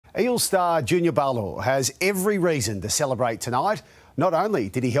Eels star Junior Paulo has every reason to celebrate tonight. Not only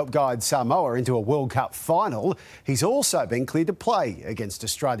did he help guide Samoa into a World Cup final, he's also been cleared to play against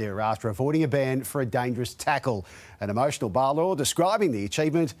Australia after avoiding a ban for a dangerous tackle. An emotional Paulo describing the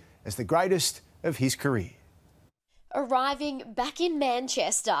achievement as the greatest of his career. Arriving back in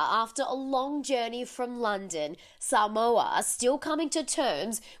Manchester after a long journey from London, Samoa are still coming to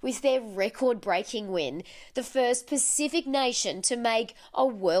terms with their record-breaking win, the first Pacific nation to make a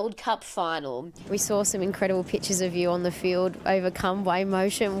World Cup final. We saw some incredible pictures of you on the field, overcome by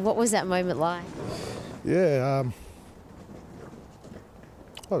emotion. What was that moment like? Yeah,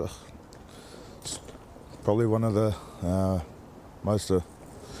 it's probably one of the most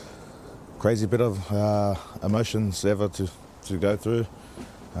crazy bit of emotions ever to go through.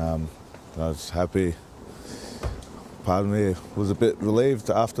 I was happy. Part of me was a bit relieved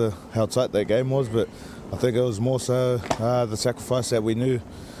after how tight that game was, but I think it was more so the sacrifice that we knew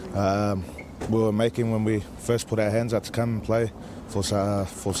we were making when we first put our hands out to come and play for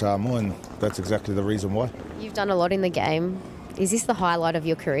Samoa, and that's exactly the reason why. You've done a lot in the game. Is this the highlight of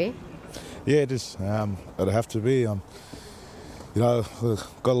your career? Yeah, it is. It'll have to be. You know,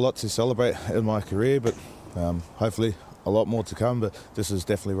 I've got a lot to celebrate in my career, but hopefully a lot more to come, but this is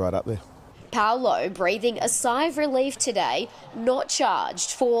definitely right up there. Paulo breathing a sigh of relief today, not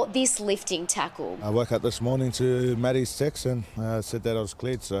charged for this lifting tackle. I woke up this morning to Maddie's text and said that I was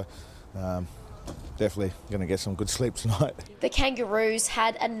cleared, so definitely going to get some good sleep tonight. The Kangaroos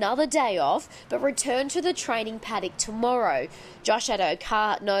had another day off, but return to the training paddock tomorrow. Josh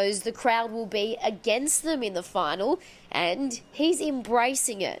Addo-Carr knows the crowd will be against them in the final, and he's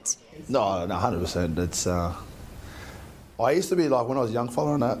embracing it. No, 100%. It's I used to be like, when I was a young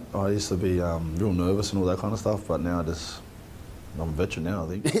fella and that, I used to be real nervous and all that kind of stuff, but now I'm a veteran now,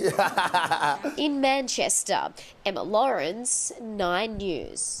 I think. In Manchester, Emma Lawrence, 9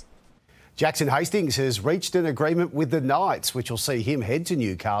 News. Jackson Hastings has reached an agreement with the Knights, which will see him head to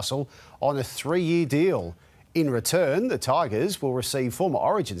Newcastle on a 3-year deal. In return, the Tigers will receive former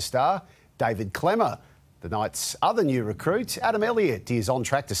Origin star David Klemmer. The Knights' other new recruit, Adam Elliott, is on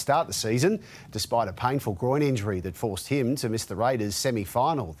track to start the season, despite a painful groin injury that forced him to miss the Raiders'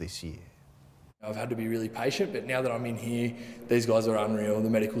 semi-final this year. I've had to be really patient, but now that I'm in here, these guys are unreal.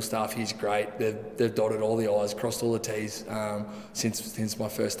 The medical staff here's great. They've dotted all the I's, crossed all the T's since my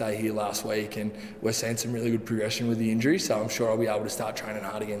first day here last week, and we're seeing some really good progression with the injury, so I'm sure I'll be able to start training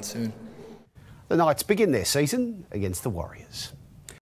hard again soon. The Knights begin their season against the Warriors.